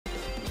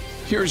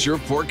Here's your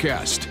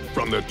forecast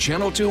from the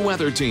Channel 2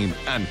 Weather Team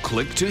and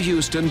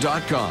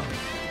click2houston.com.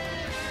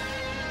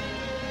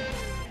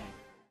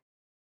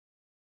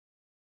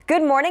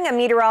 Good morning, I'm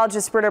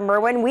meteorologist Britta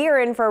Merwin. We are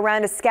in for a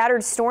round of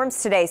scattered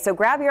storms today, so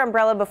grab your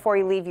umbrella before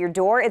you leave your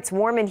door. It's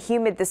warm and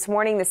humid this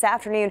morning, this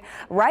afternoon,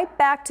 right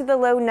back to the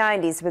low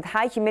 90s with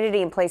high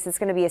humidity in place. It's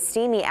going to be a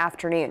steamy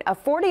afternoon. A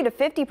 40 to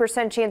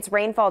 50% chance of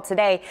rainfall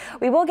today.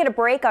 We will get a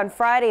break on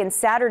Friday and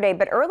Saturday,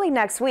 but early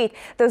next week,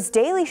 those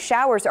daily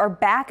showers are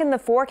back in the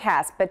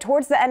forecast. But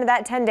towards the end of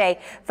that 10-day,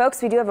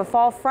 folks, we do have a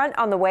fall front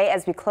on the way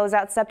as we close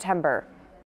out September.